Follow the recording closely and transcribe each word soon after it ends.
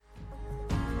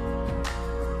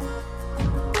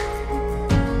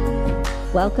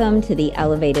Welcome to the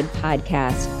Elevated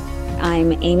Podcast.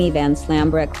 I'm Amy Van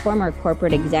Slambrook, former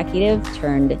corporate executive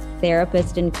turned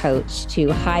therapist and coach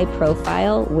to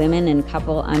high-profile women and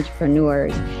couple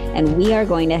entrepreneurs. And we are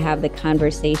going to have the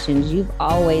conversations you've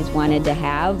always wanted to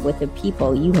have with the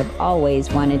people you have always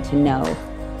wanted to know.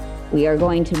 We are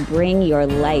going to bring your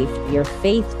life, your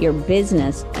faith, your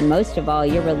business, and most of all,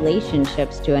 your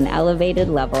relationships to an elevated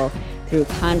level through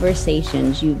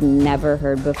conversations you've never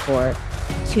heard before.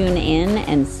 Tune in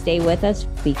and stay with us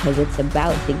because it's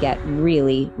about to get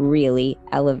really, really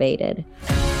elevated.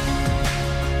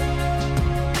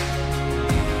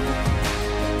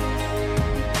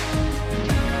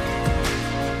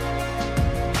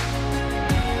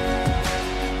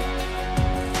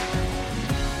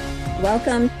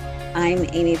 Welcome. I'm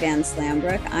Amy Van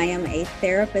Slambrook. I am a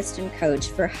therapist and coach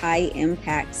for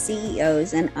high-impact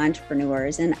CEOs and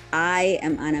entrepreneurs, and I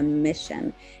am on a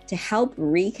mission to help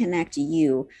reconnect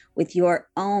you with your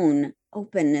own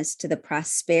openness to the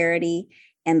prosperity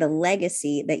and the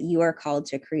legacy that you are called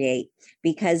to create,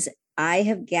 because I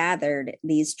have gathered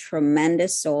these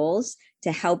tremendous souls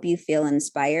to help you feel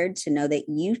inspired to know that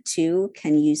you too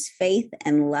can use faith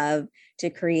and love to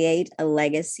create a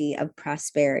legacy of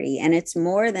prosperity. And it's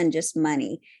more than just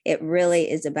money. It really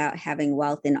is about having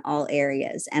wealth in all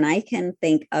areas. And I can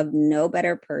think of no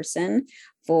better person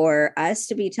for us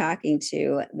to be talking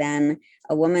to than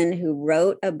a woman who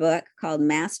wrote a book called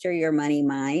Master Your Money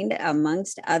Mind,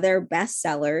 amongst other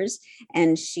bestsellers.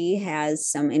 And she has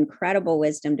some incredible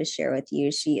wisdom to share with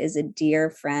you. She is a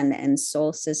dear friend and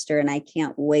soul sister, and I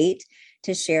can't wait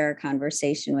to share a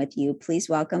conversation with you. Please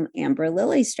welcome Amber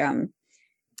Lilyestrom.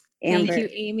 Amber.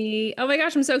 Thank you, Amy. Oh my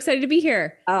gosh, I'm so excited to be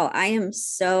here. Oh, I am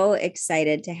so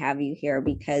excited to have you here,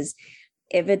 because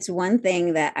if it's one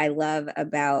thing that I love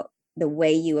about the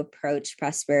way you approach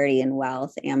prosperity and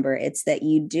wealth, Amber, it's that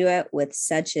you do it with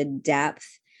such a depth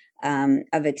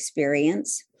of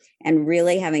experience and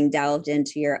really having delved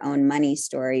into your own money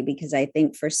story. Because I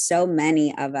think for so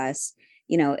many of us,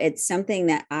 you know, it's something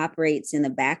that operates in the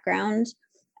background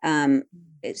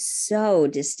so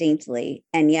distinctly,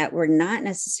 and yet we're not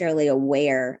necessarily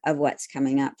aware of what's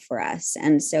coming up for us.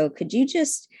 And so could you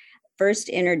just first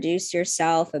introduce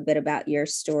yourself, a bit about your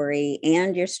story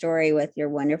and your story with your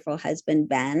wonderful husband,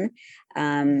 Ben,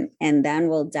 and then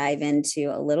we'll dive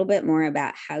into a little bit more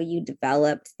about how you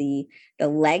developed the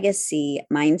legacy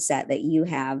mindset that you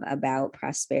have about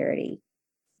prosperity.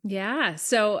 Yeah.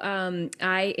 So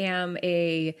I am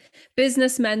a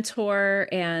business mentor,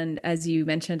 and as you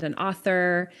mentioned, an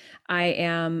author. I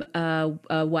am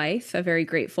a wife, a very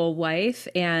grateful wife,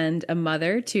 and a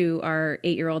mother to our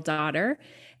 8-year-old daughter,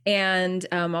 and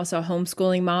also a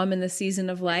homeschooling mom in the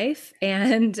season of life.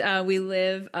 And we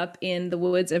live up in the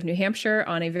woods of New Hampshire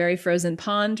on a very frozen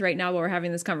pond right now while we're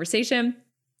having this conversation.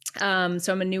 So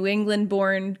I'm a New England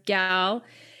born gal.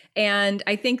 And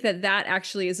I think that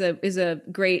actually is a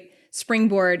great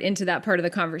springboard into that part of the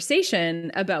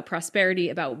conversation about prosperity,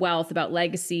 about wealth, about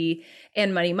legacy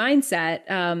and money mindset.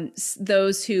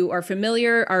 Those who are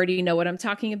familiar already know what I'm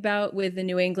talking about with the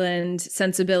New England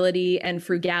sensibility and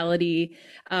frugality,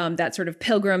 that sort of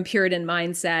pilgrim Puritan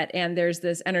mindset. And there's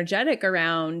this energetic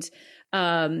around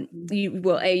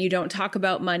you don't talk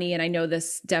about money. And I know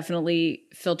this definitely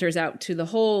filters out to the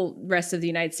whole rest of the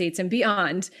United States and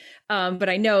beyond. But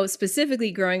I know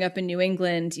specifically growing up in New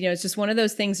England, you know, it's just one of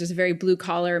those things. There's a very blue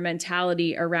collar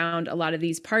mentality around a lot of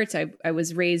these parts. I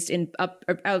was raised in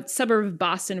out suburb of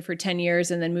Boston for 10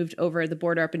 years and then moved over the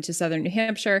border up into southern New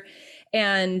Hampshire.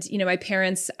 And, you know, my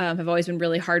parents have always been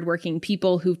really hardworking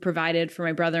people who've provided for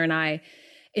my brother and I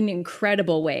in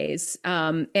incredible ways.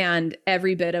 And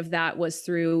every bit of that was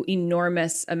through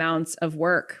enormous amounts of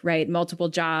work, right? Multiple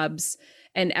jobs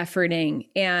and efforting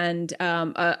and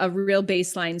a real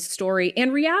baseline story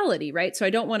and reality, right? So I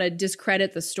don't want to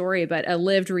discredit the story, but a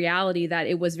lived reality that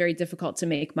it was very difficult to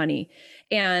make money,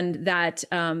 and that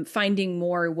finding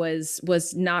more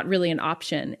was not really an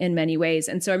option in many ways.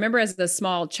 And so I remember as a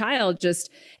small child, just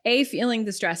feeling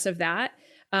the stress of that,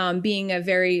 being a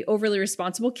very overly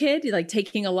responsible kid, like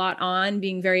taking a lot on,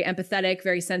 being very empathetic,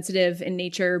 very sensitive in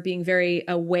nature, being very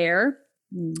aware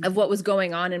of what was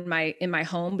going on in my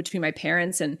home between my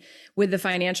parents and with the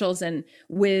financials, and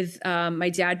with my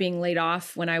dad being laid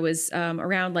off when I was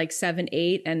around like 7,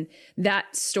 8. And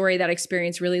that story, that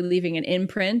experience really leaving an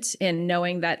imprint and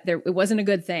knowing that it wasn't a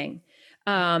good thing.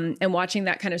 and watching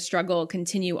that kind of struggle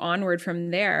continue onward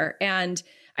from there. And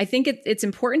I think it's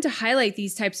important to highlight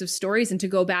these types of stories and to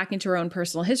go back into our own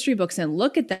personal history books and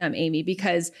look at them, Amy,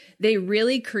 because they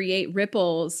really create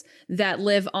ripples that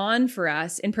live on for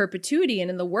us in perpetuity.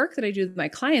 And in the work that I do with my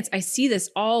clients, I see this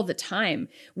all the time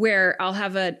where I'll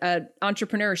have a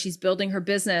entrepreneur, she's building her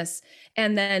business,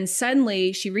 and then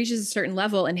suddenly she reaches a certain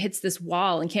level and hits this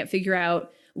wall and can't figure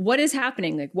out what is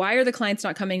happening. Like, why are the clients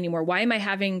not coming anymore? Why am I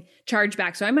having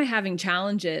chargebacks? Why am I having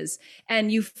challenges? And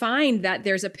you find that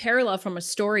there's a parallel from a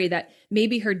story that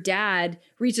maybe her dad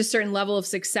reached a certain level of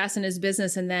success in his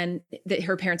business and then that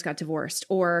her parents got divorced,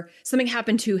 or something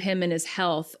happened to him in his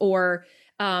health, or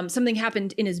something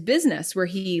happened in his business where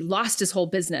he lost his whole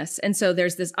business. And so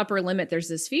there's this upper limit, there's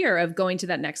this fear of going to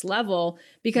that next level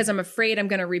because I'm afraid I'm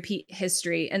going to repeat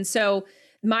history. And so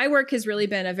my work has really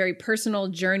been a very personal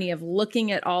journey of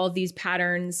looking at all of these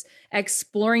patterns,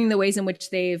 exploring the ways in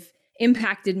which they've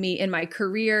impacted me in my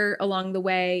career along the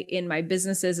way, in my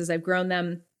businesses as I've grown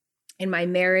them, in my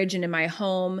marriage and in my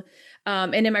home,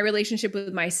 and in my relationship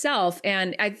with myself.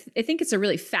 And I think it's a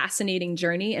really fascinating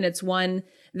journey. And it's one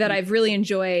that I've really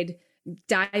enjoyed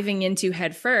diving into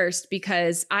head first,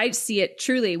 because I see it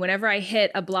truly whenever I hit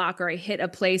a block or I hit a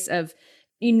place of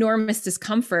enormous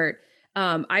discomfort.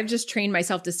 I've just trained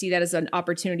myself to see that as an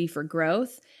opportunity for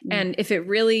growth. And if it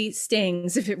really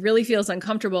stings, if it really feels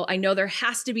uncomfortable, I know there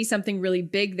has to be something really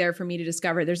big there for me to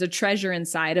discover. There's a treasure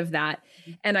inside of that.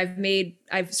 And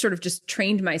I've sort of just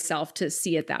trained myself to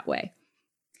see it that way.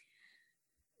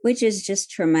 Which is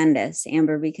just tremendous,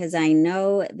 Amber, because I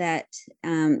know that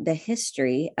the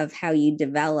history of how you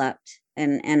developed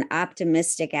an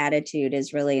optimistic attitude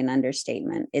is really an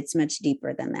understatement. It's much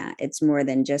deeper than that. It's more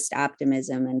than just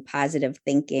optimism and positive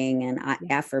thinking and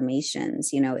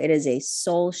affirmations. It is a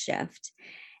soul shift.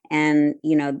 And,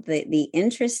 the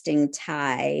interesting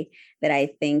tie that I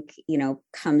think,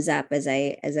 comes up as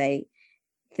I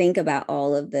think about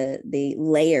all of the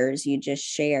layers you just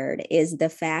shared is the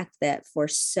fact that for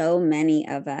so many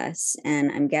of us,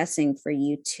 and I'm guessing for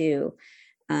you too,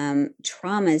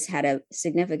 traumas had a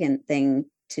significant thing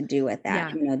to do with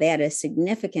that. They had a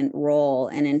significant role.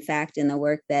 And in fact, in the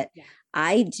work that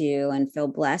I do and feel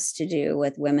blessed to do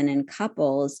with women and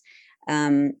couples,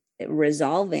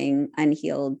 resolving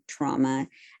unhealed trauma,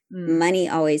 money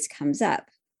always comes up.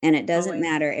 And it doesn't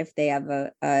matter if they have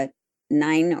a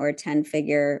 9 or 10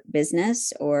 figure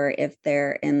business or if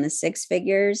they're in the 6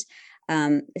 figures.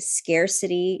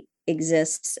 Scarcity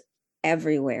exists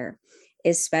everywhere,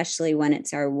 especially when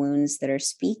it's our wounds that are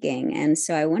speaking. And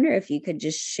so I wonder if you could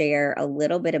just share a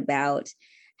little bit about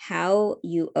how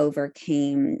you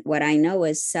overcame what I know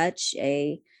is such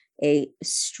a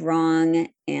strong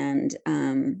and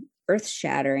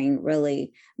earth-shattering,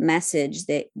 really, message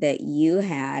that you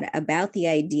had about the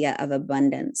idea of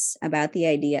abundance, about the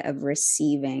idea of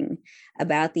receiving,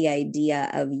 about the idea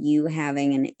of you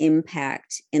having an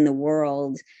impact in the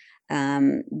world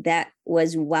that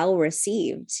was well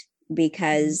received,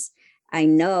 because I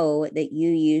know that you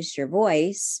used your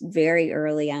voice very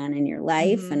early on in your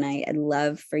life. And I'd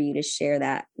love for you to share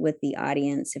that with the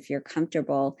audience if you're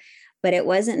comfortable, but it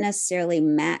wasn't necessarily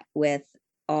met with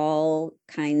all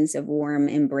kinds of warm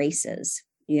embraces,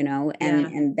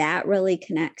 and that really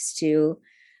connects to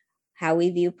how we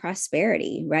view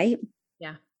prosperity, right?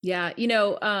 Yeah. Yeah.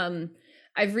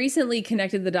 I've recently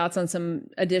connected the dots on some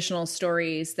additional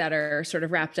stories that are sort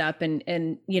of wrapped up and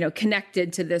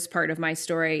connected to this part of my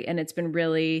story. And it's been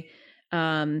really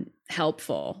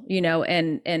helpful,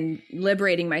 and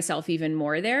liberating myself even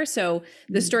more there. So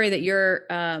the story that you're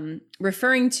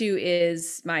referring to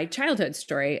is my childhood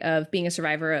story of being a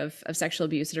survivor of sexual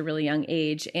abuse at a really young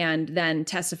age, and then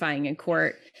testifying in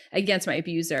court against my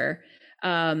abuser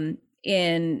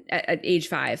at age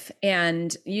 5,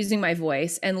 and using my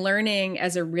voice and learning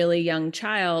as a really young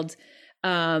child,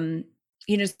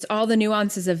 all the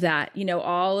nuances of that,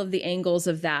 all of the angles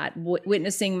of that,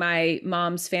 witnessing my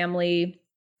mom's family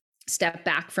step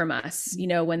back from us,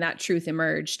 when that truth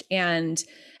emerged, and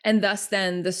thus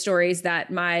then the stories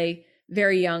that my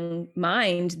very young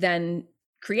mind then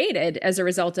created as a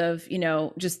result of,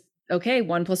 just, okay,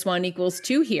 1 + 1 =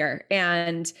 2 here.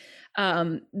 And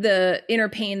the inner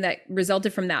pain that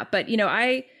resulted from that. But,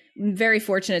 I'm very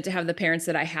fortunate to have the parents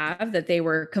that I have, that they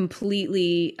were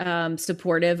completely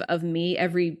supportive of me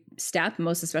every step,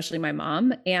 most especially my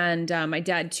mom and my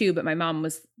dad too. But my mom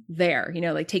was there,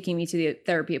 like taking me to the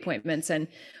therapy appointments and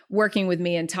working with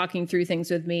me and talking through things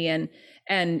with me and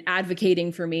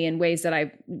advocating for me in ways that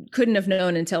I couldn't have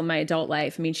known until my adult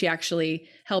life. I mean, she actually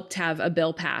helped have a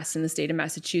bill pass in the state of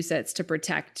Massachusetts to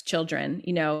protect children,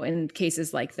 in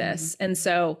cases like this. And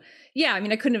so, yeah, I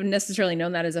mean, I couldn't have necessarily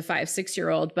known that as a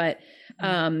 5-6-year-old, but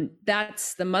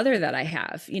that's the mother that I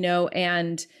have,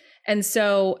 and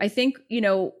so I think,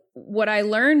 what I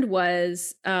learned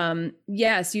was,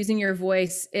 yes, using your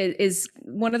voice is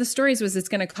one of the stories was it's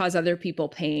going to cause other people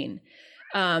pain.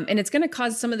 And it's going to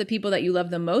cause some of the people that you love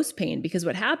the most pain, because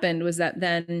what happened was that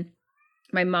then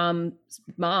my mom's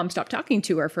mom stopped talking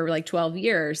to her for like 12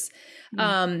 years.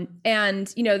 And,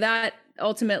 that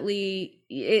ultimately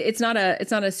it's not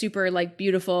a super like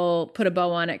beautiful, put a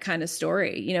bow on it kind of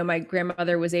story. My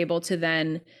grandmother was able to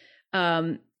then,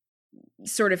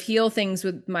 sort of heal things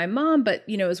with my mom, but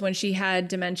it was when she had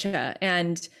dementia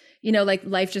and like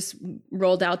life just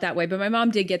rolled out that way. But my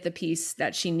mom did get the peace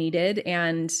that she needed,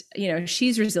 and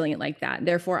she's resilient like that.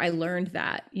 Therefore I learned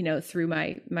that through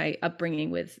my upbringing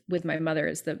with my mother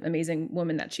as the amazing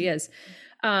woman that she is.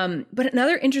 But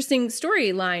another interesting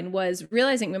storyline was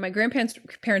realizing when my parents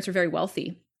were very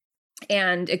wealthy,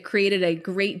 and it created a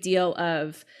great deal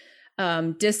of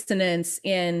dissonance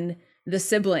in the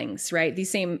siblings, right? These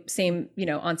same,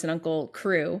 aunts and uncle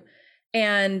crew.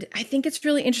 And I think it's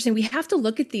really interesting. We have to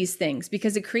look at these things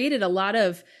because it created a lot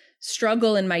of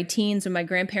struggle in my teens when my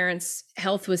grandparents'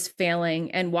 health was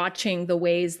failing, and watching the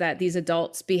ways that these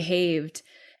adults behaved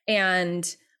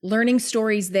and learning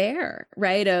stories there,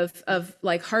 right? Of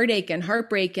like heartache and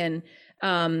heartbreak and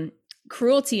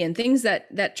cruelty and things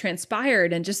that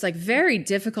transpired, and just like very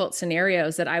difficult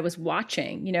scenarios that I was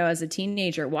watching, as a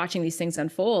teenager, watching these things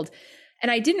unfold. And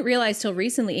I didn't realize till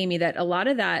recently, Amy, that a lot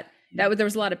of that there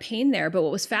was a lot of pain there. But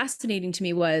what was fascinating to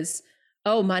me was,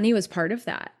 oh, money was part of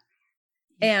that.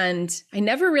 And I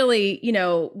never really,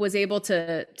 was able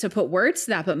to put words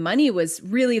to that, but money was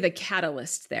really the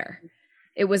catalyst there.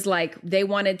 It was like they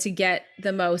wanted to get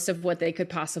the most of what they could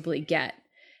possibly get.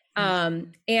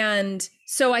 And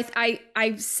so I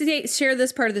share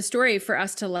this part of the story for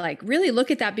us to like really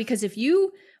look at that, because if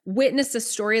you witness a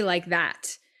story like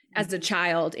that as a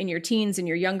child in your teens, in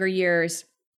your younger years,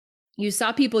 you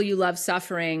saw people you love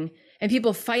suffering and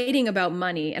people fighting about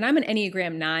money. And I'm an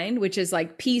Enneagram 9, which is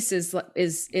like peace is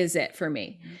it for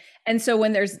me. And so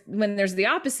when there's the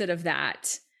opposite of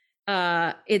that,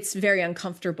 it's very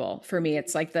uncomfortable for me.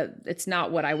 It's like it's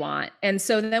not what I want. And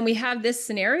so then we have this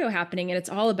scenario happening, and it's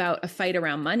all about a fight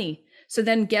around money. So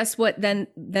then guess what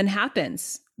then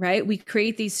happens, right? We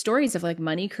create these stories of like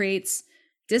money creates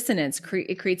dissonance,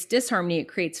 it creates disharmony, it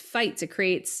creates fights, it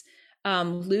creates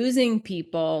losing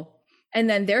people. And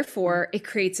then therefore it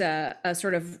creates a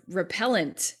sort of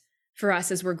repellent for us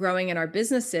as we're growing in our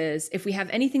businesses. If we have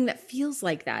anything that feels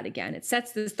like that again, it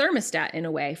sets the thermostat in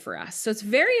a way for us. So it's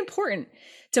very important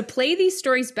to play these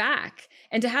stories back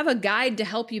and to have a guide to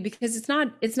help you, because it's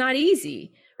not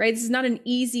easy, right? This is not an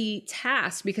easy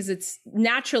task, because it's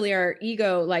naturally our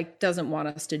ego like doesn't want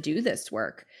us to do this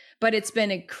work, but it's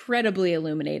been incredibly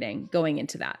illuminating going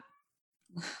into that.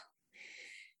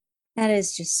 That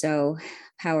is just so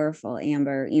powerful,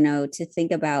 Amber, to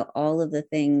think about all of the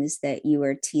things that you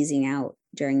were teasing out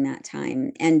during that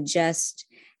time, and just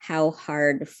how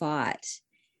hard fought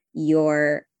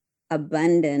your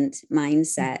abundant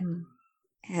mindset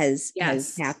has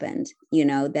happened,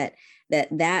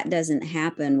 that doesn't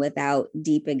happen without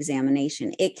deep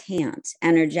examination. It can't.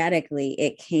 Energetically,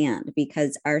 it can't,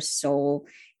 because our soul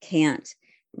can't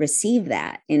receive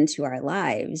that into our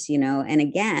lives, and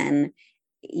again,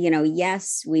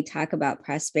 yes, we talk about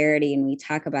prosperity and we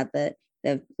talk about the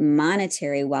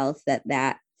monetary wealth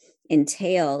that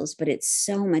entails, but it's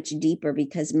so much deeper,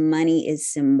 because money is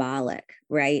symbolic,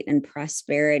 right? And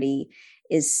prosperity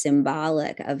is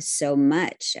symbolic of so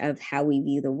much of how we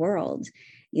view the world,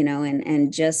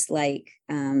 and just like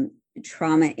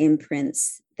trauma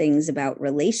imprints things about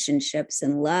relationships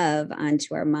and love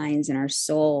onto our minds and our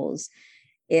souls,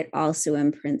 it also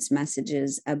imprints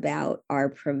messages about our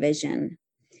provision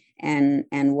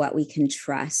and what we can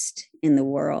trust in the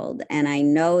world. And I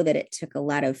know that it took a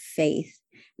lot of faith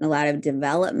and a lot of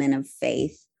development of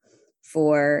faith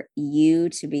for you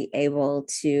to be able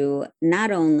to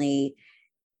not only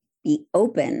be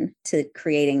open to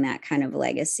creating that kind of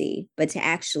legacy, but to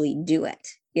actually do it,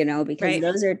 because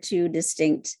those are two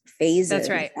distinct phases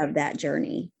of that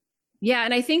journey. Yeah.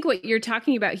 And I think what you're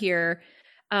talking about here,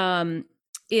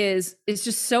 is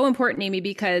just so important, Amy,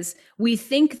 because we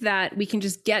think that we can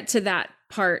just get to that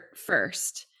part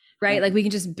first, right? Like we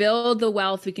can just build the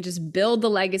wealth, we can just build the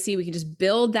legacy, we can just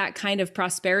build that kind of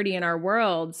prosperity in our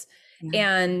worlds.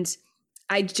 Yeah. And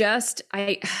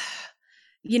I,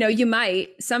 you might,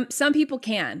 some people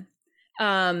can,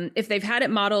 if they've had it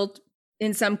modeled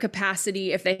in some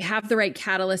capacity, if they have the right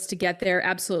catalyst to get there,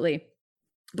 absolutely.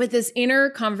 But this inner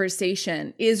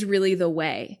conversation is really the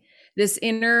way. This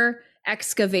inner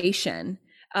excavation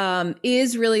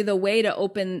is really the way to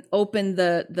open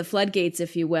the floodgates,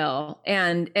 if you will,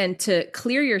 and to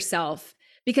clear yourself.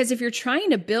 Because if you're trying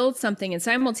to build something and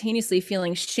simultaneously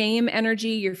feeling shame energy,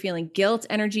 you're feeling guilt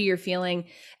energy, you're feeling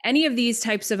any of these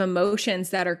types of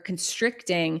emotions that are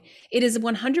constricting, it is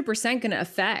 100% going to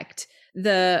affect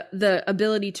the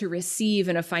ability to receive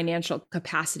in a financial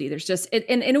capacity. There's just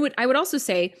I would also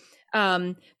say,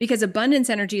 because abundance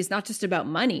energy is not just about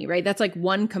money, right? That's like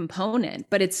one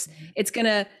component, but it's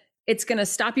gonna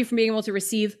stop you from being able to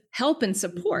receive help and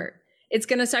support. It's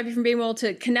going to stop you from being able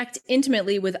to connect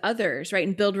intimately with others, right?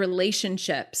 And build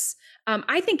relationships.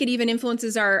 I think it even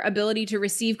influences our ability to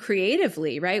receive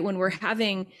creatively, right? When we're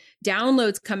having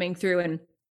downloads coming through and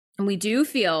we do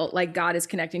feel like God is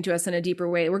connecting to us in a deeper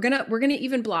way, we're going to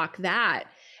even block that.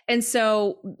 And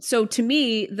so to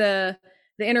me, the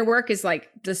inner work is like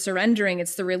the surrendering.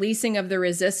 It's the releasing of the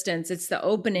resistance. It's the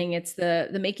opening. It's the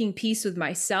making peace with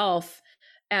myself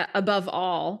above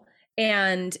all.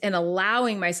 And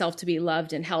allowing myself to be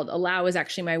loved and held. Allow is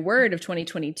actually my word of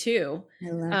 2022. I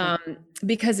love it.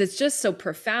 Because it's just so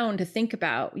profound to think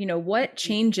about, what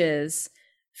changes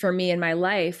for me in my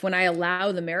life when I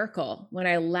allow the miracle, when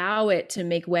I allow it to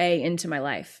make way into my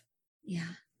life. Yeah.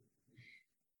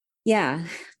 Yeah,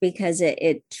 because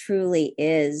it truly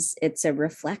is, it's a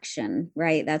reflection,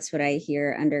 right? That's what I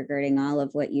hear undergirding all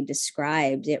of what you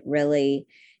described. It really,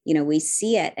 we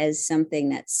see it as something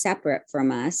that's separate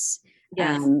from us,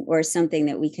 Yes. or something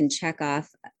that we can check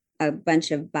off a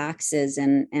bunch of boxes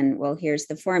and well, here's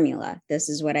the formula. This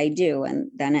is what I do.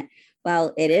 And then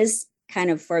it is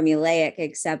kind of formulaic,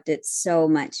 except it's so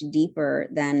much deeper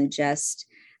than just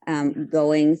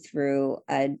going through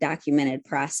a documented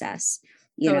process,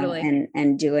 Totally.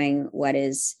 and doing what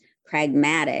is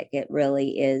pragmatic. It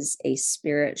really is a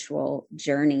spiritual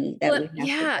journey that we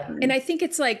have to go on. And I think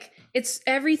it's like,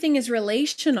 everything is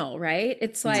relational, right?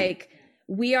 It's like,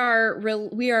 we are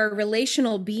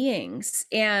relational beings,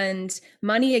 and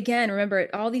money, again, remember,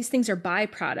 all these things are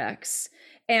byproducts.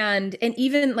 And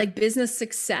even like business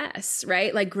success,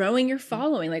 right? Like growing your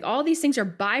following, like all these things are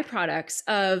byproducts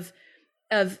of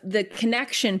the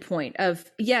connection point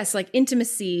of, yes, like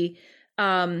intimacy,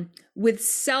 with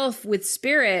self, with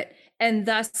spirit, and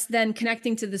thus then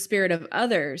connecting to the spirit of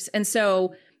others. And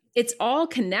so it's all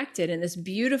connected in this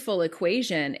beautiful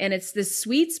equation. And it's this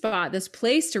sweet spot, this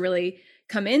place to really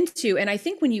come into. And I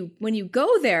think when you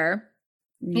go there,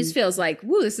 it just feels like,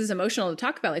 woo, this is emotional to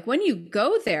talk about. Like when you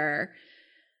go there,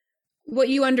 what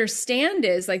you understand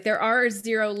is like there are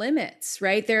zero limits,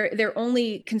 right? They're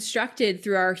only constructed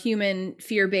through our human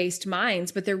fear-based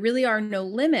minds, but there really are no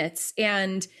limits.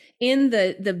 And in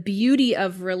the beauty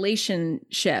of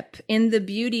relationship, in the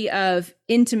beauty of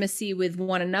intimacy with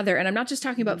one another, and I'm not just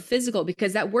talking about physical,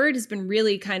 because that word has been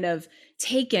really kind of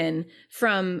taken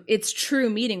from its true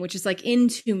meaning, which is like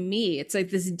into me. It's like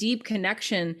this deep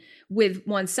connection with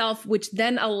oneself, which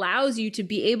then allows you to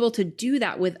be able to do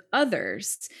that with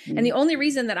others. And the only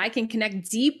reason that I can connect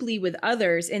deeply with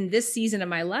others in this season of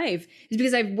my life is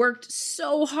because I've worked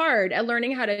so hard at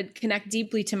learning how to connect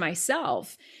deeply to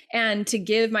myself and to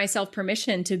give myself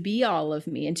permission to be all of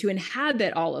me and to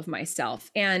inhabit all of myself.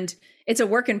 And it's a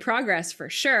work in progress for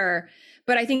sure.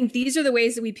 But I think these are the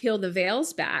ways that we peel the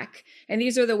veils back. And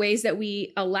these are the ways that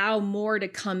we allow more to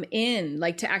come in,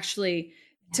 like to actually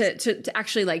to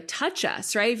actually like touch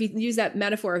us, right? If you use that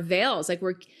metaphor of veils, like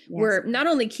we're not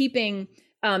only keeping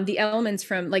the elements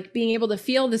from like being able to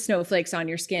feel the snowflakes on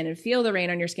your skin and feel the rain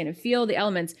on your skin and feel the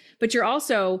elements, but you're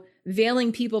also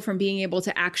veiling people from being able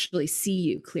to actually see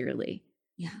you clearly.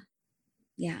 Yeah.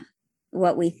 Yeah.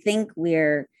 What we think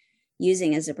we're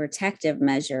using as a protective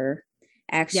measure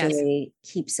actually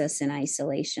keeps us in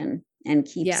isolation and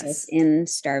keeps us in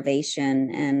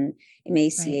starvation and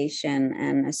emaciation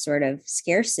and a sort of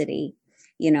scarcity,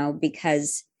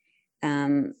 because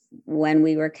when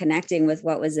we were connecting with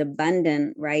what was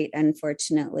abundant, right?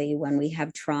 Unfortunately, when we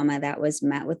have trauma, that was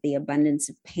met with the abundance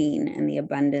of pain and the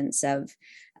abundance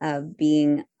of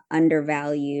being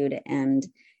undervalued and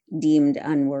deemed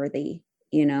unworthy,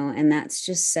 and that's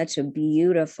just such a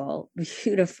beautiful,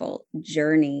 beautiful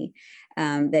journey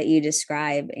that you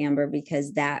describe, Amber,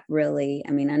 because that really,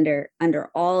 I mean, under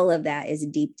all of that is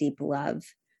deep, deep love,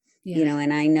 Yeah.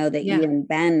 and I know that you Yeah. and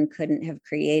Ben couldn't have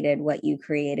created what you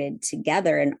created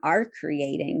together and are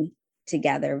creating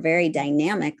together very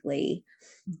dynamically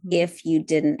Mm-hmm. if you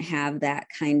didn't have that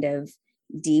kind of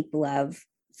deep love,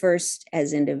 first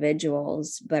as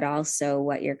individuals, but also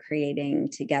what you're creating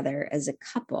together as a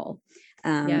couple.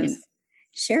 Yes.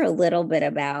 Share a little bit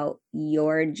about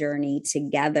your journey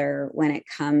together when it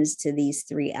comes to these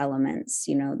three elements,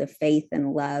 the faith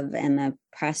and love and the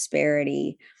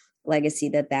prosperity legacy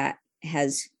that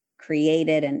has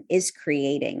created and is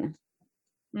creating.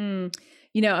 Mm.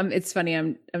 It's funny.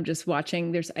 I'm just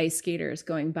watching. There's ice skaters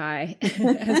going by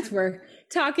as we're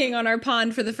talking on our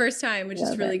pond for the first time, which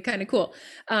is Love really it. kind of cool.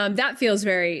 That feels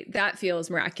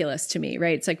miraculous to me,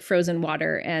 right? It's like frozen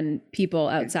water and people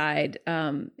outside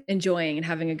enjoying and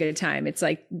having a good time. It's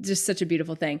like just such a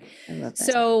beautiful thing. I love that.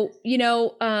 So,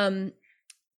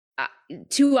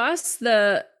 to us,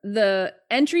 the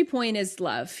entry point is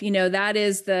love.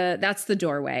 That's the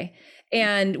doorway.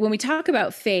 And when we talk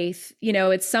about faith,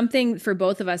 it's something for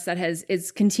both of us that is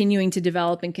continuing to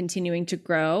develop and continuing to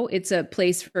grow. It's a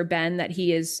place for Ben that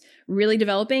he is really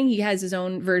developing. He has his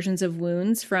own versions of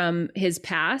wounds from his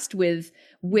past with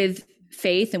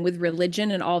faith and with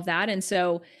religion and all of that. And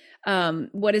so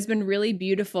what has been really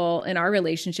beautiful in our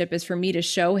relationship is for me to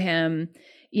show him,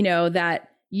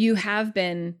 that you have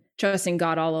been trusting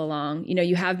God all along.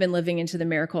 You have been living into the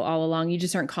miracle all along. You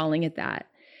just aren't calling it that.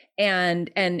 And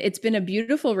it's been a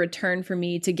beautiful return for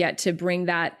me to get to bring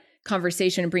that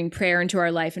conversation and bring prayer into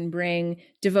our life and bring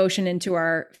devotion into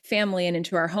our family and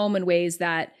into our home in ways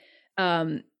that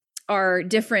are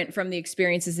different from the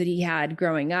experiences that he had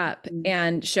growing up,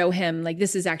 and show him like,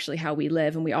 this is actually how we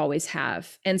live and we always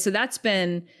have. And so that's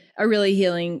been a really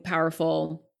healing,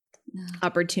 powerful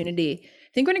opportunity.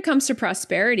 I think when it comes to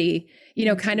prosperity,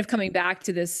 kind of coming back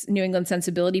to this New England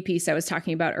sensibility piece I was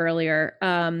talking about earlier,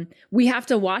 we have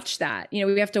to watch that.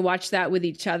 We have to watch that with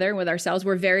each other and with ourselves.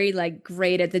 We're very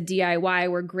great at the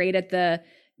DIY. We're great at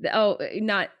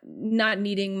not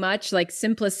needing much. Like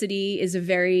simplicity is a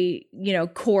very,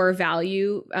 core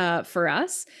value for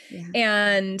us. Yeah.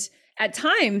 And at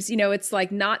times, it's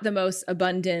like not the most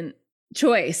abundant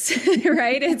choice,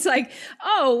 right? It's like,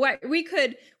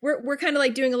 we're kind of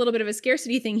like doing a little bit of a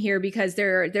scarcity thing here because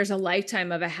there's a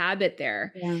lifetime of a habit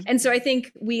there. Yeah. And so I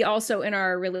think we also in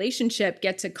our relationship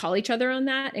get to call each other on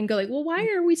that and go like, well, why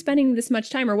are we spending this much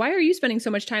time, or why are you spending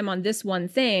so much time on this one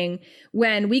thing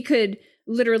when we could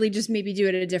literally just maybe do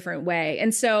it a different way?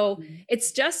 And so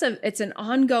it's an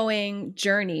ongoing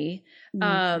journey.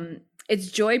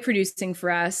 It's joy producing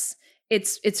for us.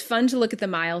 It's fun to look at the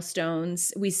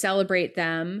milestones. We celebrate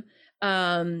them.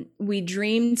 We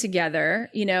dream together.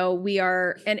 We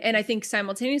are, and I think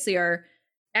simultaneously are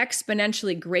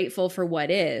exponentially grateful for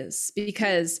what is,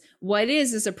 because what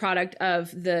is a product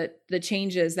of the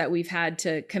changes that we've had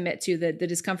to commit to, the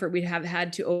discomfort we have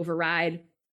had to override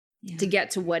to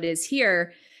get to what is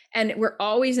here. And we're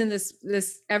always in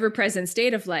this ever-present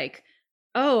state of like,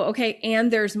 oh, okay. And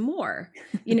there's more,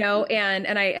 and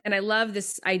I love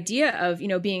this idea of,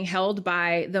 being held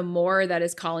by the more that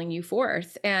is calling you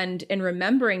forth, and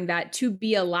remembering that to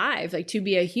be alive, like to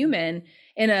be a human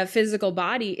in a physical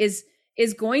body is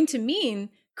going to mean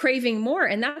craving more.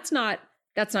 And that's not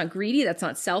greedy. That's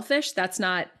not selfish. That's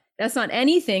not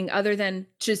anything other than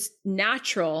just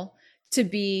natural to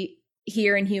be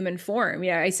here in human form.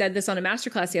 I said this on a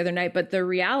masterclass the other night, but the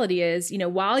reality is,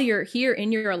 while you're here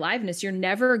in your aliveness, you're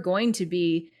never going to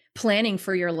be planning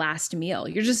for your last meal.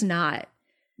 You're just not.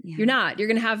 Yeah. You're not. You're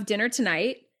going to have dinner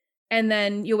tonight, and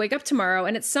then you'll wake up tomorrow,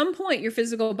 and at some point your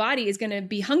physical body is going to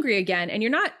be hungry again. And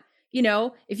you're not,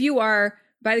 if you are,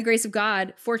 by the grace of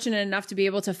God, fortunate enough to be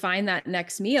able to find that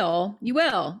next meal, you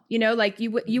will, you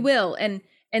will. And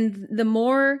the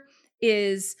more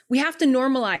is, we have to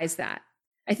normalize that.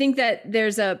 I think that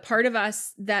there's a part of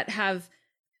us that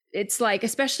it's like,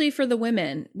 especially for the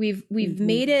women, we've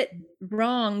made it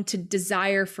wrong to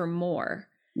desire for more.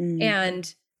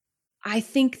 And I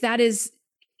think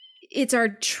it's our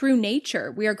true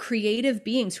nature. We are creative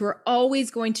beings who are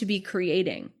always going to be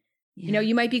creating. Yeah.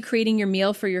 You might be creating your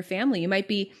meal for your family. You might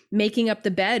be making up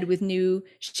the bed with new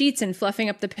sheets and fluffing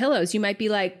up the pillows. You might be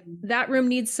like, that room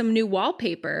needs some new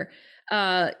wallpaper.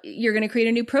 You're going to create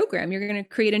a new program. You're going to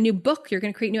create a new book. You're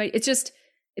going to create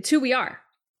it's who we are.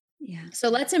 Yeah. So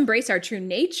let's embrace our true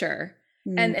nature.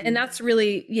 And that's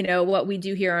really, what we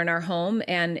do here in our home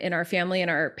and in our family and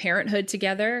our parenthood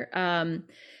together.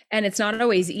 And it's not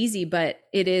always easy, but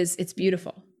it's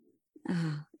beautiful.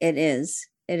 Oh, it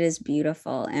is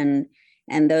beautiful. And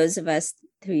those of us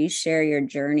who you share your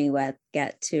journey with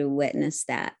get to witness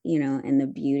that, and the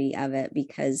beauty of it,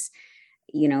 because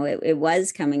it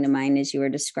was coming to mind as you were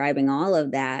describing all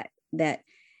of that, that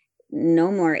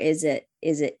no more is it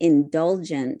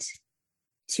indulgent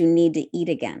to need to eat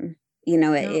again.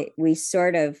 No. We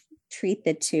sort of treat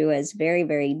the two as very,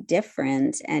 very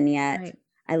different. And yet Right.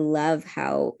 I love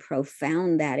how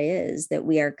profound that is, that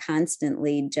we are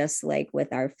constantly, just like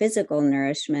with our physical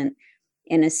nourishment,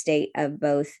 in a state of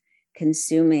both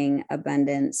consuming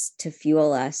abundance to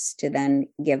fuel us to then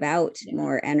give out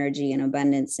more energy and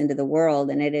abundance into the world.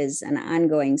 And it is an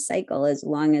ongoing cycle as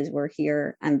long as we're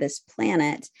here on this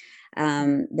planet,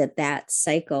 that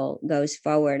cycle goes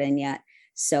forward. And yet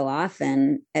so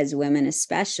often as women,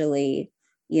 especially,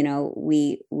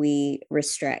 we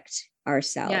restrict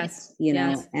ourselves, Yes.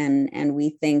 Yes. and we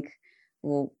think,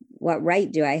 well, what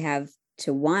right do I have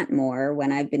to want more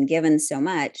when I've been given so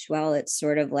much? Well, it's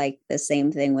sort of like the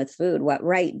same thing with food. What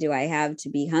right do I have to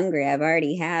be hungry? I've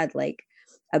already had like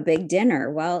a big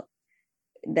dinner. Well,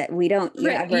 that we don't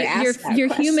Right. ever ask that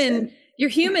question. Your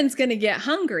human's going to get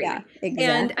hungry. Yeah, And I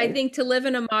exactly. think to live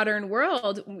in a modern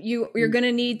world, you're going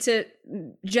to need to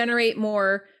generate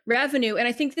more revenue. And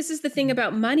I think this is the thing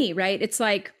about money, right? It's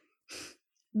like,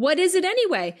 what is it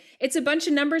anyway? It's a bunch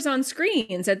of numbers on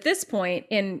screens at this point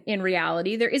in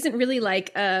reality. There isn't really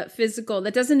like a physical,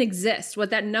 that doesn't exist.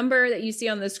 What that number that you see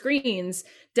on the screens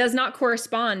does not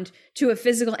correspond to a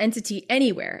physical entity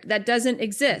anywhere. That doesn't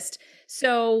exist.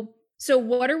 So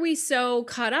what are we so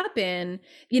caught up in,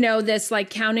 this like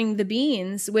counting the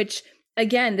beans, which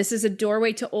again, this is a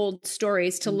doorway to old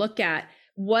stories to look at.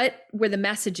 What were the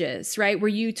messages, right? Were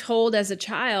you told as a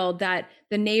child that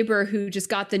the neighbor who just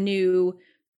got the new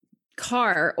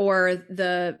car or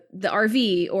the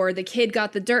RV, or the kid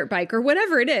got the dirt bike, or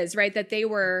whatever it is, right? That they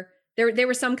were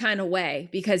some kind of way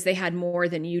because they had more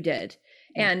than you did.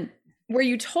 And were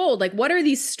you told, like, what are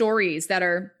these stories that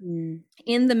are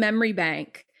in the memory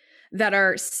bank that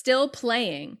are still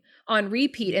playing on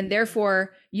repeat, and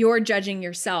therefore you're judging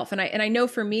yourself? And I know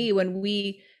for me, when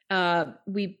we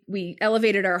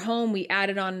elevated our home, we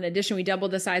added on an addition, we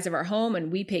doubled the size of our home, and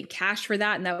we paid cash for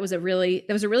that. And that was a really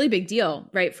big deal,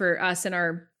 right? For us and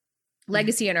our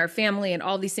legacy and our family and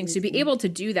all these things, to be able to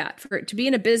do that, to be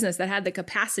in a business that had the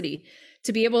capacity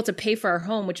to be able to pay for our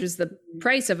home, which was the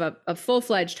price of a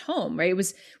full-fledged home, right?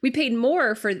 We paid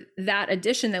more for that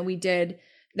addition than we did,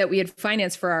 that we had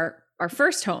financed for our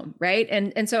first home, right?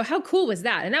 And so how cool was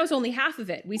that? And that was only half of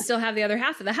it. We still have the other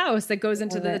half of the house that goes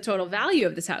into the total value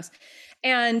of this house.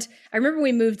 And I remember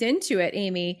we moved into it,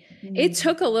 Amy, it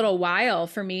took a little while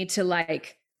for me to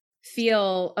like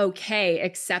feel okay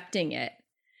accepting it.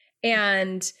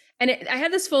 And I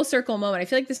had this full circle moment. I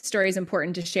feel like this story is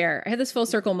important to share. I had this full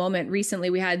circle moment recently.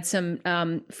 We had some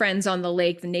friends on the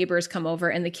lake, the neighbors come over,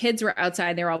 and the kids were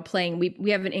outside. They were all playing.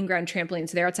 We have an in-ground trampoline,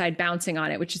 so they're outside bouncing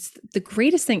on it, which is the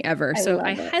greatest thing ever. So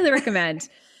I highly recommend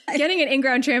getting an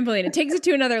in-ground trampoline. It takes it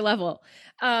to another level.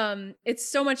 It's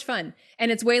so much fun,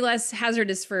 and it's way less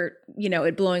hazardous for,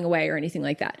 it blowing away or anything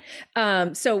like that.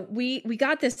 So we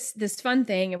got this fun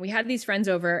thing, and we had these friends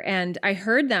over, and I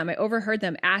overheard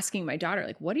them asking my daughter,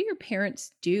 like, what do your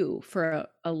parents do for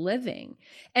a living?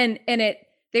 And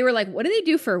they were like, what do they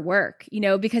do for work?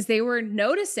 Because they were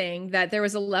noticing that there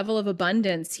was a level of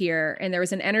abundance here, and there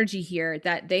was an energy here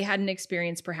that they hadn't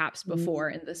experienced perhaps before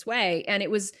in this way. And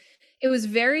it was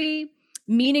very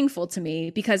meaningful to me,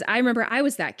 because I remember I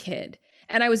was that kid,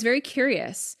 and I was very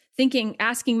curious,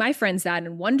 asking my friends that,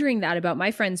 and wondering that about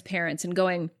my friends' parents, and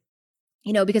going,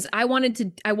 because I wanted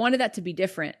that to be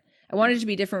different. I wanted it to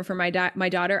be different for my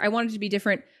daughter. I wanted it to be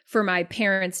different for my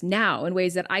parents now, in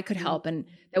ways that I could help and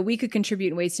that we could contribute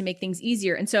in ways to make things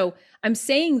easier. And so I'm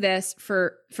saying this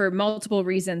for multiple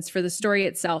reasons, for the story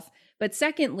itself, but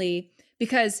secondly,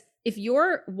 because if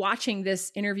you're watching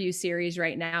this interview series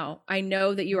right now, I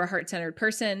know that you are a heart-centered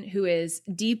person who is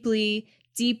deeply,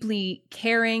 deeply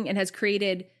caring and has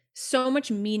created so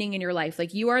much meaning in your life.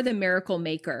 Like, you are the miracle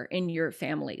maker in your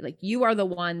family. Like, you are the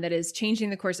one that is changing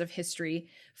the course of history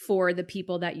for the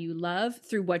people that you love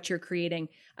through what you're creating.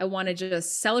 I want to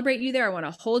just celebrate you there. I want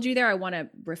to hold you there. I want to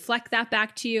reflect that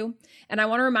back to you. And I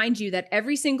want to remind you that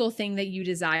every single thing that you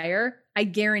desire, I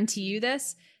guarantee you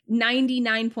this,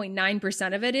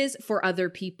 99.9% of it is for other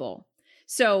people.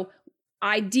 So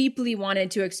I deeply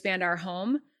wanted to expand our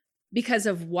home because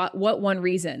of what one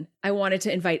reason? I wanted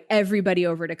to invite everybody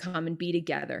over to come and be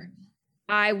together.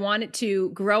 I wanted to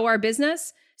grow our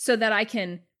business so that I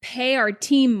can pay our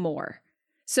team more,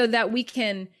 so that we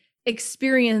can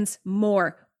experience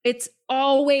more. It's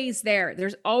always there.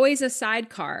 There's always a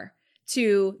sidecar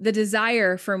to the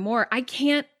desire for more. I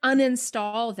can't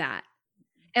uninstall that.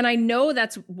 And I know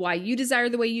that's why you desire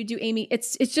the way you do, Amy.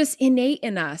 It's just innate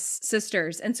in us,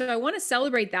 sisters. And so I want to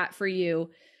celebrate that for you.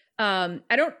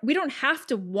 We don't have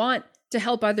to want to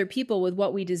help other people with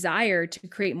what we desire to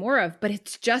create more of, but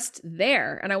it's just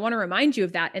there. And I want to remind you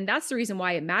of that. And that's the reason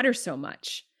why it matters so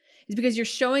much, is because you're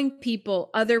showing people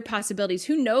other possibilities.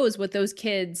 Who knows what those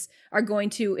kids are going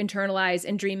to internalize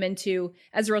and dream into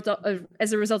as a result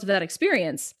of that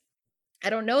experience. I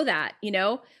don't know that,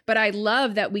 but I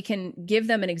love that we can give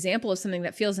them an example of something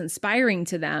that feels inspiring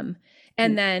to them,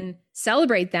 and then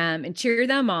celebrate them and cheer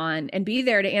them on and be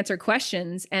there to answer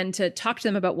questions and to talk to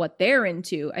them about what they're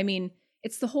into. I mean,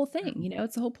 it's the whole thing,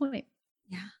 it's the whole point.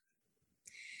 Yeah.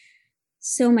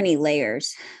 So many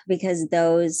layers, because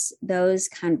those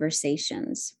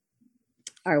conversations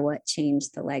are what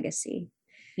changed the legacy.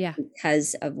 Yeah.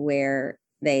 Because of where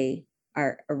they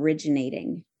are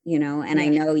originating. And I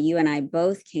know you and I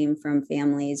both came from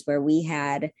families where we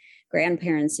had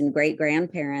grandparents and great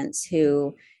grandparents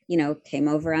who, came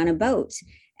over on a boat.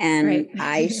 And right.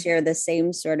 I share the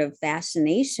same sort of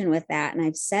fascination with that. And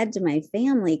I've said to my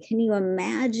family, can you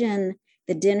imagine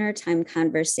the dinner time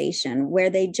conversation where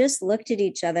they just looked at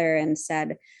each other and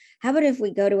said, how about if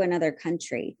we go to another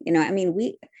country?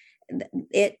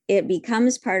 It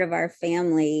becomes part of our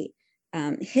family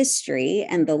history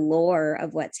and the lore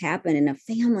of what's happened in a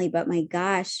family. But my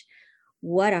gosh,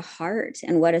 what a heart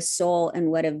and what a soul and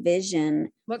what a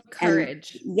vision. What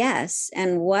courage. And, yes.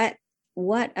 And what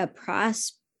a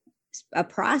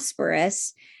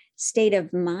prosperous state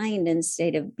of mind and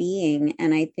state of being.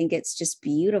 And I think it's just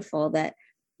beautiful that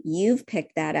you've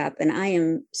picked that up. And I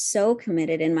am so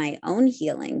committed in my own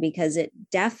healing, because it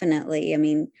definitely,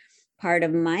 part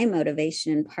of my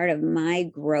motivation and part of my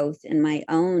growth in my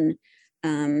own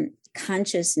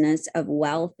consciousness of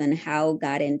wealth and how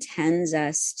God intends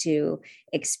us to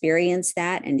experience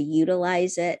that and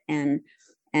utilize it and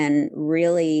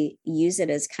really use it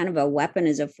as kind of a weapon,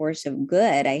 as a force of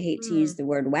good. I hate to use the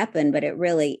word weapon, but it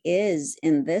really is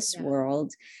in this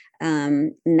world,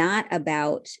 not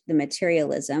about the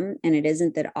materialism. And it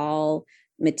isn't that all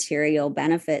material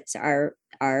benefits are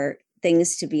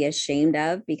things to be ashamed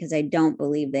of, because I don't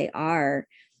believe they are.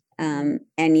 And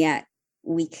yet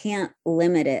we can't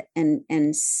limit it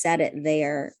and set it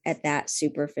there at that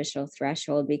superficial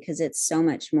threshold, because it's so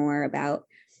much more about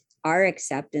our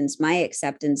acceptance, my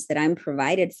acceptance that I'm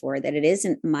provided for, that it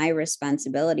isn't my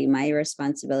responsibility. My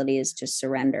responsibility is to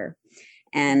surrender.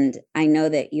 And I know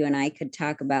that you and I could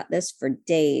talk about this for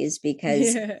days,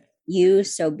 because you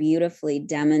so beautifully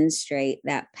demonstrate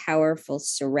that powerful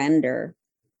surrender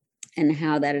and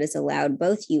how that has allowed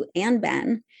both you and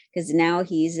Ben, because now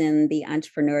he's in the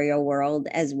entrepreneurial world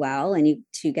as well, and you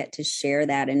two get to share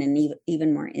that in an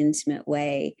even more intimate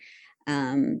way.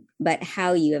 But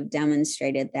how you have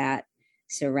demonstrated that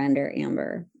surrender,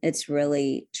 Amber, it's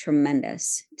really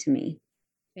tremendous to me.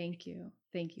 Thank you.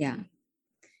 Yeah.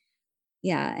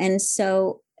 Yeah. And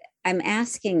so I'm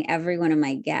asking every one of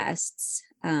my guests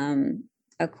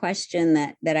a question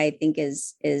that I think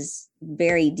is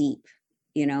very deep.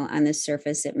 On the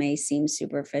surface, it may seem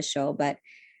superficial, but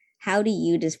how do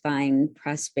you define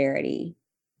prosperity?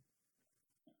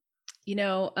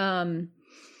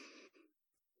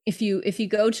 If you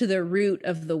go to the root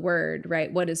of the word,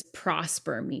 right, what does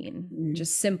prosper mean?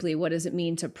 Just simply, what does it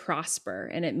mean to prosper?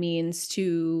 And it means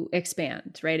to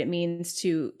expand, right? It means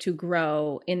to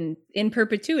grow in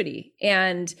perpetuity.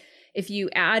 And if you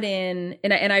add in,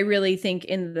 and I really think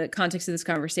in the context of this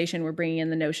conversation, we're bringing in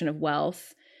the notion of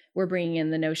wealth. We're bringing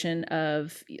in the notion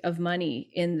of money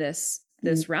in this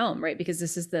realm, right? Because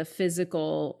this is the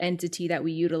physical entity that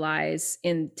we utilize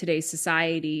in today's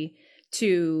society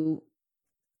to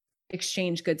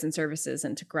exchange goods and services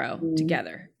and to grow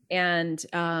together. And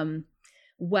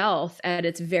wealth, at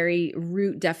its very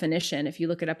root definition, if you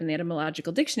look it up in the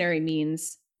etymological dictionary,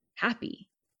 means happy.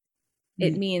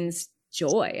 It means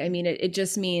joy. It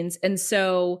just means, and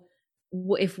so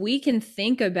if we can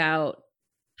think about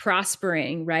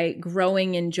prospering, right?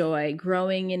 Growing in joy,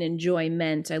 growing in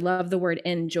enjoyment. I love the word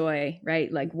enjoy,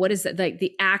 right? Like, what is that? Like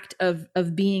the act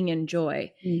of being in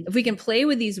joy. If we can play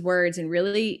with these words and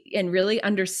really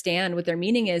understand what their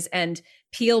meaning is and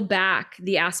peel back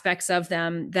the aspects of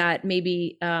them that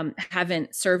maybe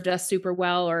haven't served us super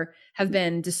well or have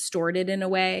been distorted in a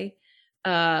way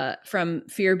from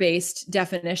fear-based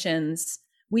definitions,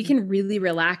 we can really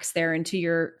relax there. And to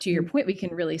your point, we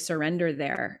can really surrender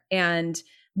there. And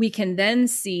we can then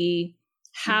see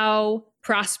how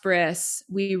prosperous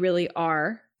we really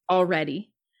are already.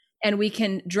 And we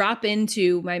can drop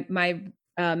into my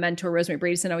mentor, Rosemary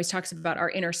Bradison, always talks about our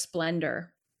inner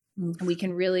splendor. And we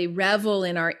can really revel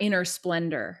in our inner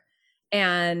splendor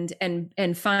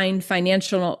and find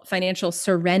financial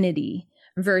serenity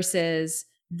versus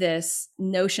this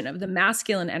notion of the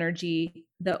masculine energy,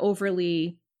 the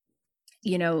overly,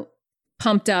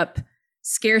 pumped up,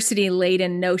 scarcity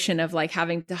laden notion of like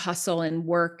having to hustle and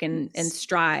work and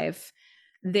strive.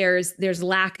 There's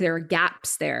lack, there are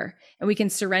gaps there, and we can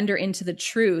surrender into the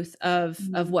truth of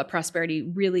what prosperity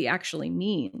really actually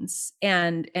means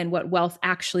and what wealth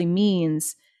actually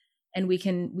means. And we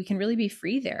can really be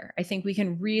free there. I think we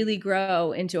can really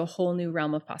grow into a whole new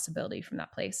realm of possibility from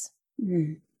that place.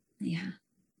 Yeah.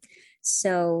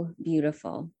 So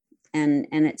beautiful. And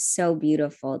it's so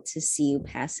beautiful to see you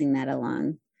passing that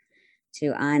along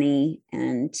to Ani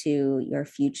and to your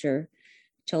future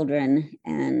children.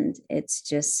 And it's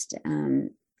just,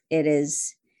 it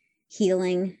is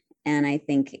healing. And I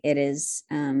think it is,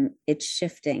 it's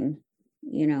shifting,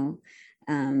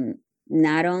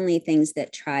 not only things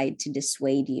that tried to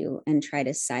dissuade you and try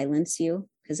to silence you,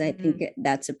 because I think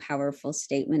that's a powerful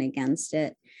statement against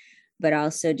it, but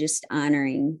also just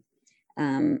honoring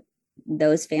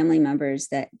those family members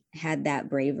that had that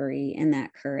bravery and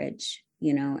that courage,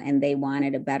 and they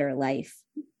wanted a better life.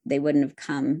 They wouldn't have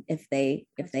come if they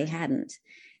hadn't,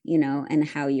 and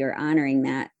how you're honoring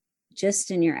that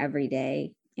just in your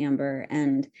everyday, Amber.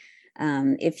 And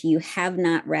if you have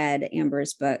not read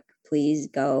Amber's book, please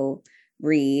go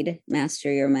read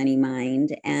Master Your Money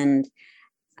Mind. And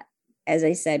as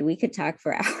I said, we could talk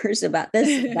for hours about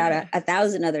this, about a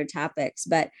thousand other topics,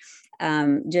 but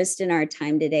just in our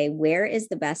time today, where is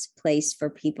the best place for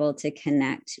people to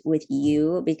connect with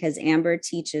you? Because Amber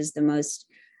teaches the most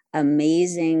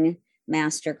amazing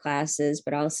master classes,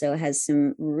 but also has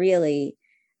some really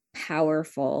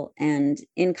powerful and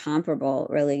incomparable,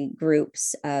 really,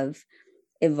 groups of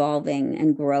evolving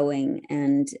and growing.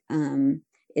 And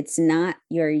it's not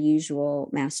your usual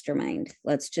mastermind.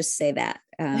 Let's just say that.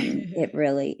 It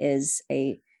really is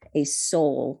a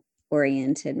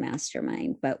soul-oriented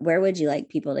mastermind. But where would you like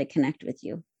people to connect with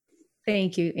you?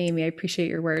 Thank you, Amy. I appreciate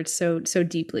your words so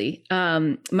deeply.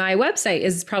 My website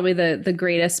is probably the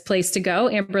greatest place to go,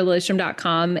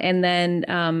 amberlilyestrom.com, and then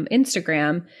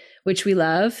Instagram, which we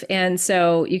love. And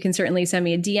so you can certainly send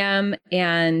me a DM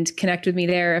and connect with me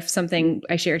there if something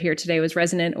I shared here today was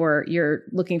resonant or you're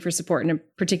looking for support in a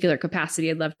particular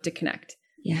capacity. I'd love to connect.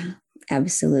 Yeah,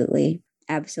 absolutely.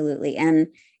 Absolutely. And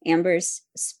Amber's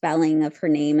spelling of her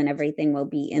name and everything will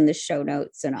be in the show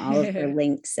notes, and all of her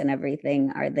links and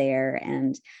everything are there.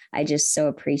 And I just so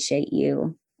appreciate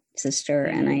you, sister.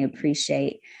 And I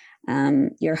appreciate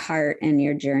your heart and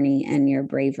your journey and your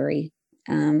bravery.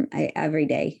 Every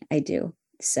day I do.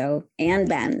 So, and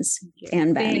Ben's.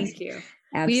 Thank you.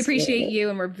 Absolutely. We appreciate you,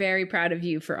 and we're very proud of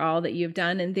you for all that you've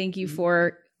done. And thank you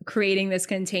for creating this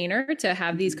container to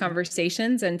have these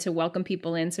conversations and to welcome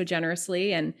people in so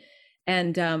generously. And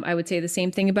I would say the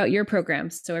same thing about your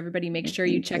programs. So everybody make sure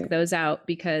you check those out,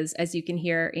 because as you can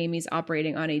hear, Amy's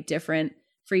operating on a different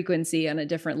frequency, on a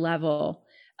different level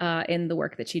in the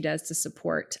work that she does to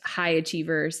support high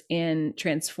achievers in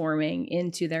transforming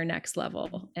into their next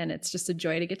level. And it's just a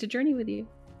joy to get to journey with you.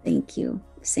 Thank you.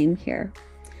 Same here.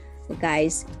 Well,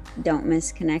 guys, don't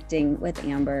miss connecting with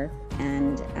Amber.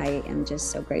 And I am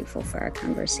just so grateful for our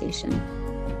conversation.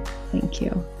 Thank you.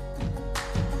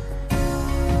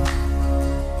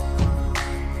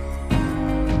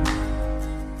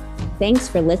 Thanks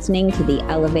for listening to the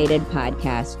Elevated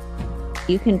Podcast.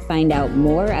 You can find out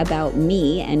more about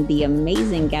me and the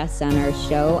amazing guests on our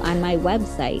show on my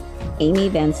website,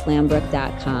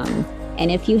 amyvanslambrook.com. And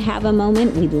if you have a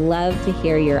moment, we'd love to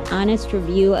hear your honest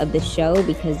review of the show,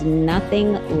 because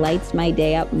nothing lights my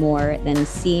day up more than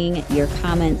seeing your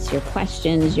comments, your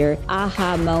questions, your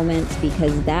aha moments,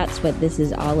 because that's what this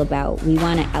is all about. We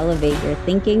want to elevate your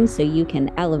thinking so you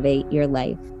can elevate your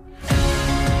life.